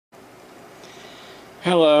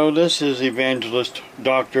Hello, this is Evangelist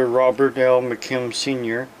Dr. Robert L. McKim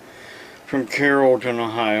Sr. from Carrollton,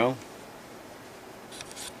 Ohio.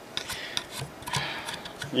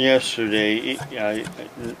 Yesterday,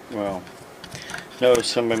 noticed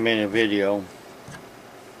somebody made a video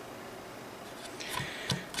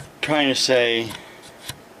trying to say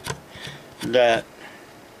that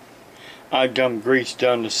I dumped grease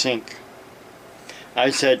down the sink. I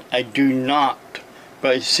said I do not.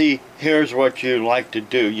 But see, here's what you like to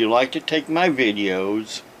do. You like to take my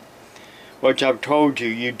videos, which I've told you,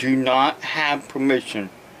 you do not have permission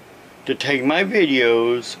to take my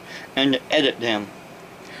videos and edit them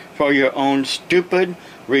for your own stupid,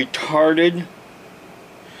 retarded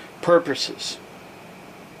purposes.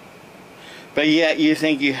 But yet you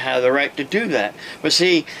think you have the right to do that. But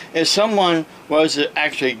see, if someone was to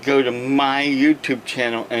actually go to my YouTube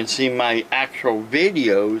channel and see my actual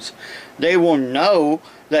videos, they will know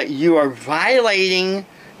that you are violating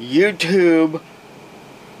YouTube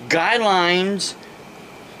guidelines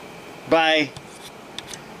by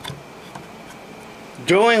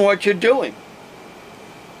doing what you're doing.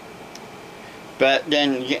 But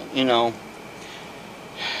then, you know,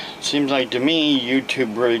 seems like to me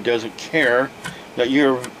YouTube really doesn't care that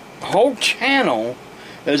your whole channel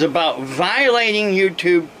is about violating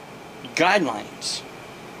YouTube guidelines.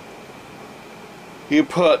 You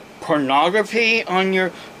put pornography on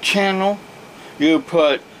your channel. You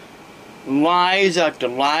put lies after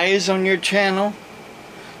lies on your channel.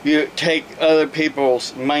 You take other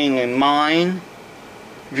people's, mainly mine,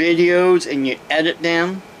 videos and you edit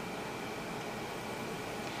them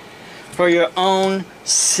for your own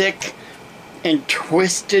sick and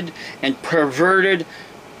twisted and perverted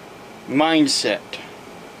mindset.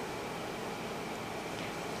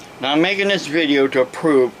 Now I'm making this video to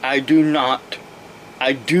prove I do not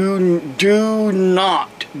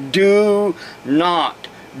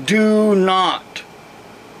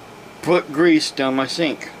put grease down my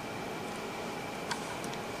sink.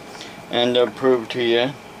 And to prove to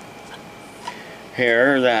you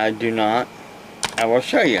here that I do not, I will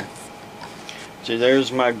show you. See,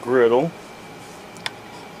 there's my griddle.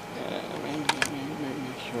 Make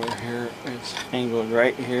sure here it's angled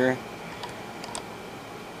right here.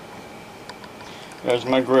 There's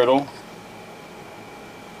my griddle.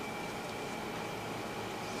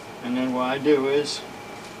 And then what I do is,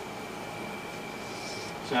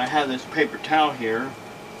 so I have this paper towel here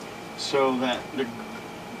so that the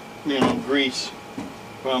grease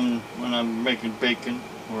from when I'm making bacon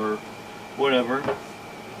or whatever.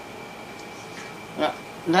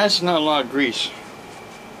 That's not a lot of grease.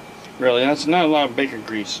 Really, that's not a lot of bacon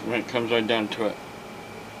grease when it comes right down to it.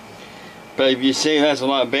 But if you say that's a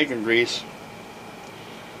lot of bacon grease,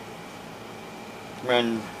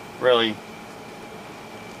 then really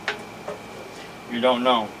you don't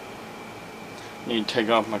know. I need to take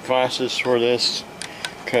off my glasses for this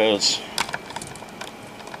because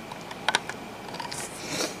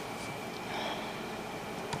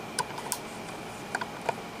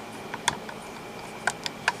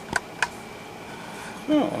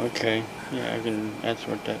oh, okay. Yeah, I can, that's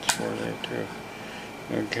what that's for there too.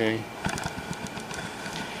 Okay.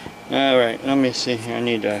 Alright, let me see here. I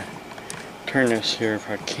need to turn this here if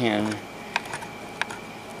I can.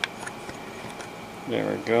 There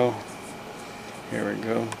we go. Here we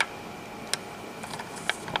go.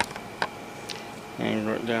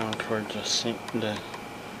 Angle it down towards the sink,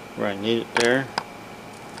 where I need it there.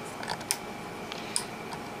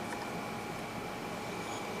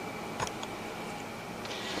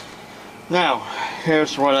 Now,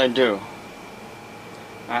 here's what I do.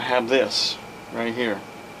 I have this right here.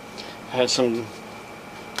 It has some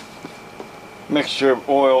mixture of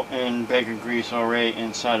oil and bacon grease already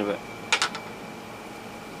inside of it.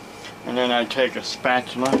 And then I take a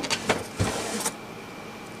spatula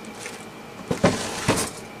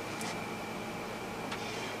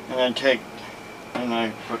and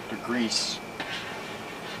I put the grease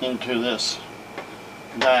into this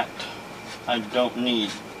that I don't need.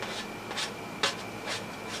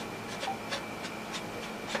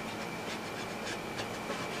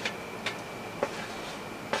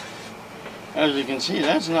 As you can see,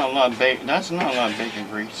 that's not a lot of bacon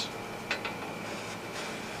grease.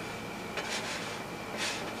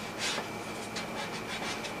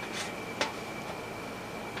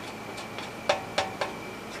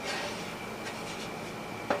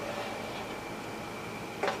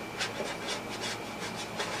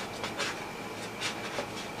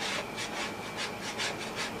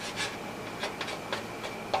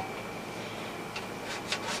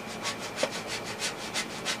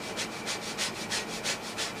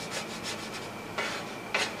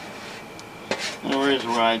 And the reason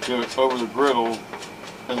why I do it over the griddle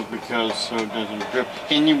is because so it doesn't drip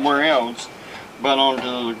anywhere else but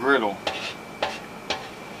onto the griddle.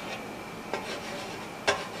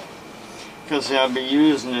 Because I'll be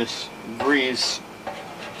using this grease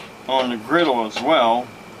on the griddle as well.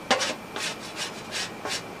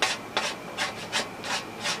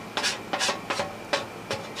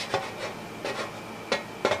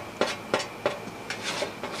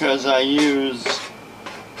 Because I use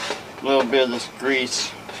a little bit of this grease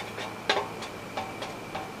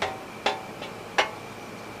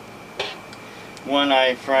when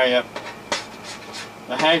I fry up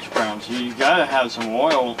the hash browns. You gotta have some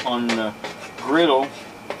oil on the griddle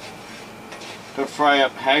to fry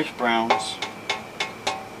up hash browns.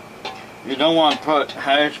 You don't want to put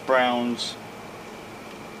hash browns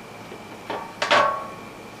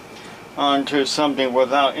onto something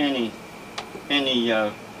without any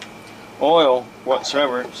oil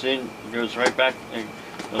whatsoever. See, it goes right back.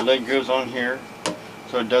 The lid goes on here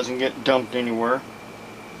so it doesn't get dumped anywhere.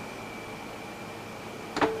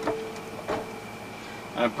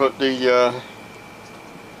 I put the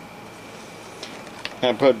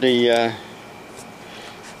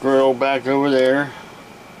griddle back over there.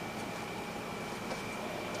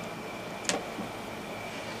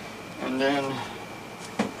 And then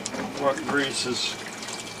what grease is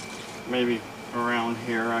maybe around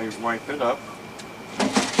here, I wipe it up.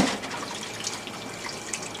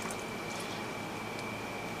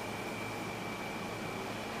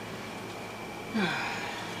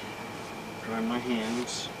 Dry my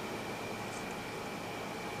hands.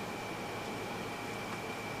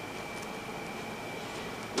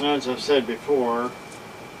 And as I've said before,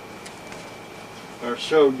 or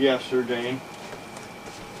showed yesterday,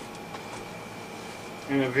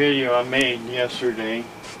 in a video I made yesterday,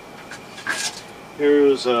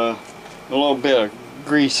 here's a little bit of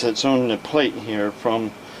grease that's on the plate here from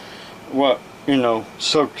what, you know,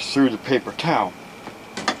 soaked through the paper towel.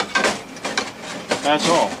 That's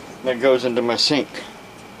all that goes into my sink.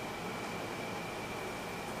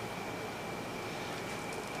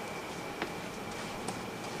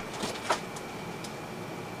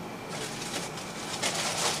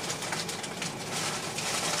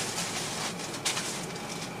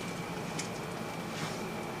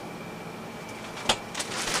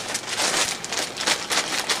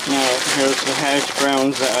 Now here's the hash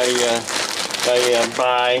browns that I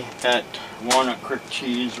buy at Walnut Creek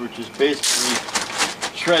Cheese, which is basically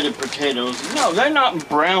shredded potatoes. No, they're not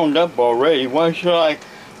browned up already. Why should I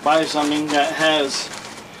buy something that has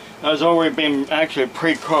already been actually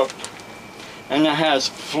pre-cooked and that has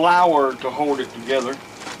flour to hold it together?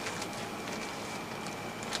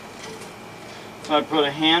 So I put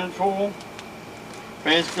a handful,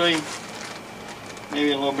 basically,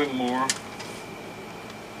 maybe a little bit more,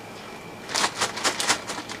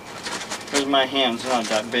 because my hand's not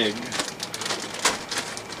that big,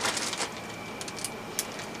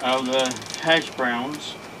 of the hash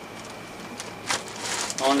browns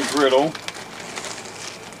on the griddle.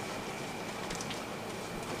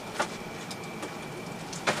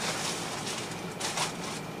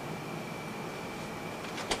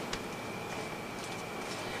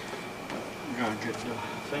 I'm gonna get the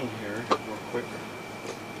thing here real quick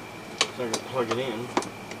so I can plug it in.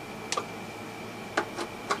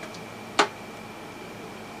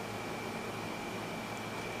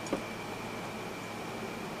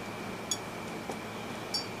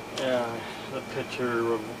 Yeah, the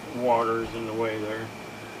pitcher of water is in the way there,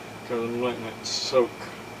 because I'm letting it soak.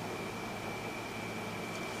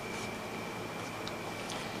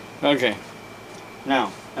 Okay,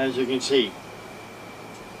 now, as you can see,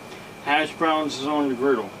 hash browns is on the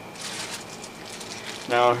griddle.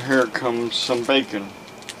 Now here comes some bacon.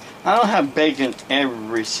 I don't have bacon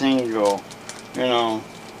every single, you know,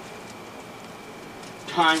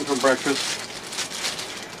 time for breakfast.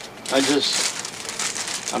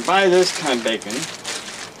 I buy this kind of bacon.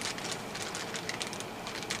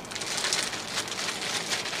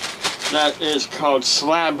 That is called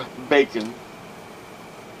slab bacon.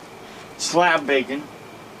 Slab bacon.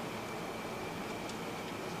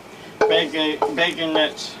 Bacon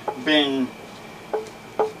that's been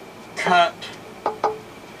cut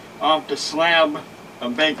off the slab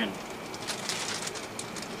of bacon.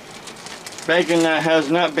 Bacon that has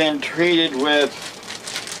not been treated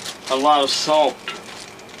with a lot of salt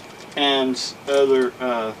and other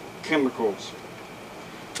chemicals.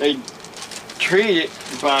 They treat it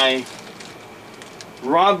by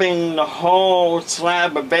rubbing the whole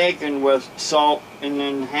slab of bacon with salt and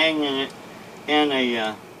then hanging it in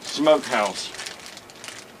a smokehouse.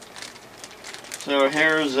 So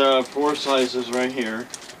here's 4 slices right here.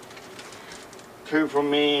 2 for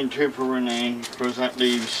me and 2 for Renee. Of course, that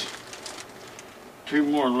leaves 2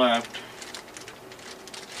 more left.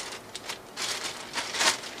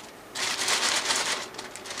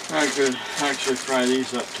 I could actually fry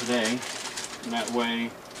these up today, and that way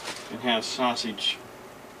I can have sausage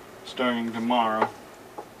starting tomorrow.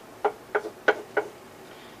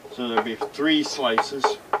 So there'll be 3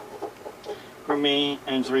 slices for me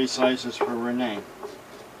and 3 slices for Renee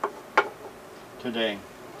today.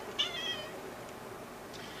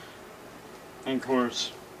 And of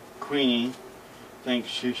course, Queenie thinks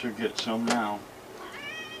she should get some now.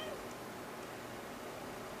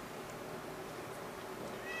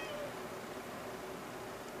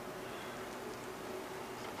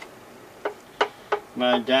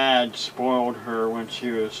 My dad spoiled her when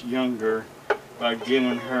she was younger by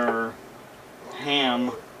giving her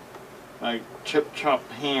ham, like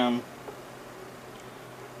chip-chopped ham,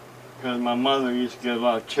 because my mother used to get a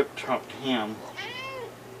lot of chip-chopped ham,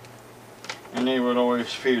 and they would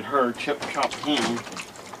always feed her chip-chopped ham.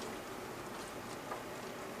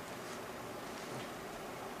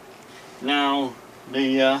 Now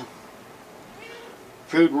the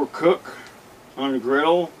food will cook on the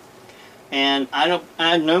griddle, and I don't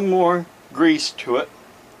add no more grease to it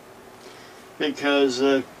because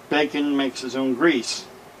bacon makes its own grease.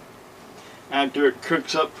 After it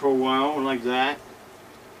cooks up for a while like that,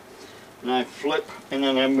 and I flip and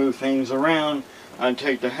then I move things around, I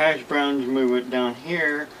take the hash browns, move it down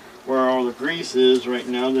here where all the grease is right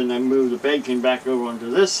now, then I move the bacon back over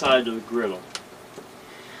onto this side of the griddle.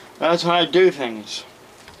 That's how I do things.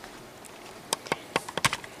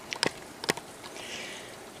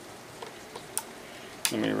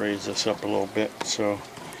 Let me raise this up a little bit so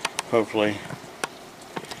hopefully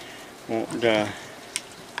won't die.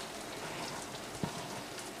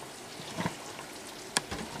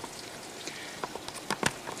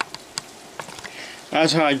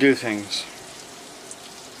 That's how I do things.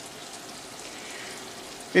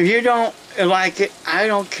 If you don't like it, I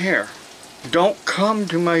don't care. Don't come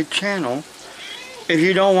to my channel if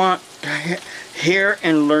you don't want to hear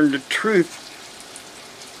and learn the truth.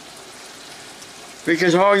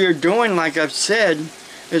 Because all you're doing, like I've said,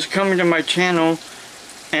 is coming to my channel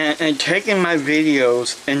and taking my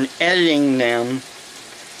videos and editing them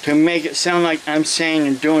to make it sound like I'm saying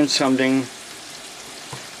and doing something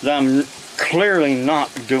that I'm clearly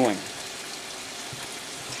not doing.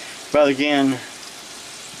 But again,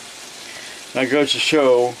 that goes to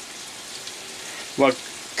show what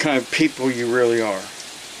kind of people you really are.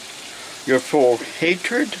 You're full of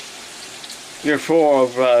hatred, you're full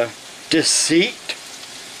of deceit,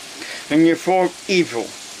 and you're full of evil.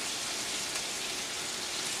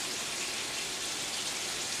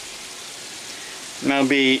 And I'll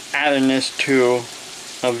be adding this to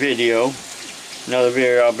a video, another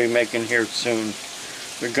video I'll be making here soon.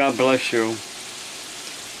 But God bless you.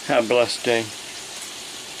 Have a blessed day.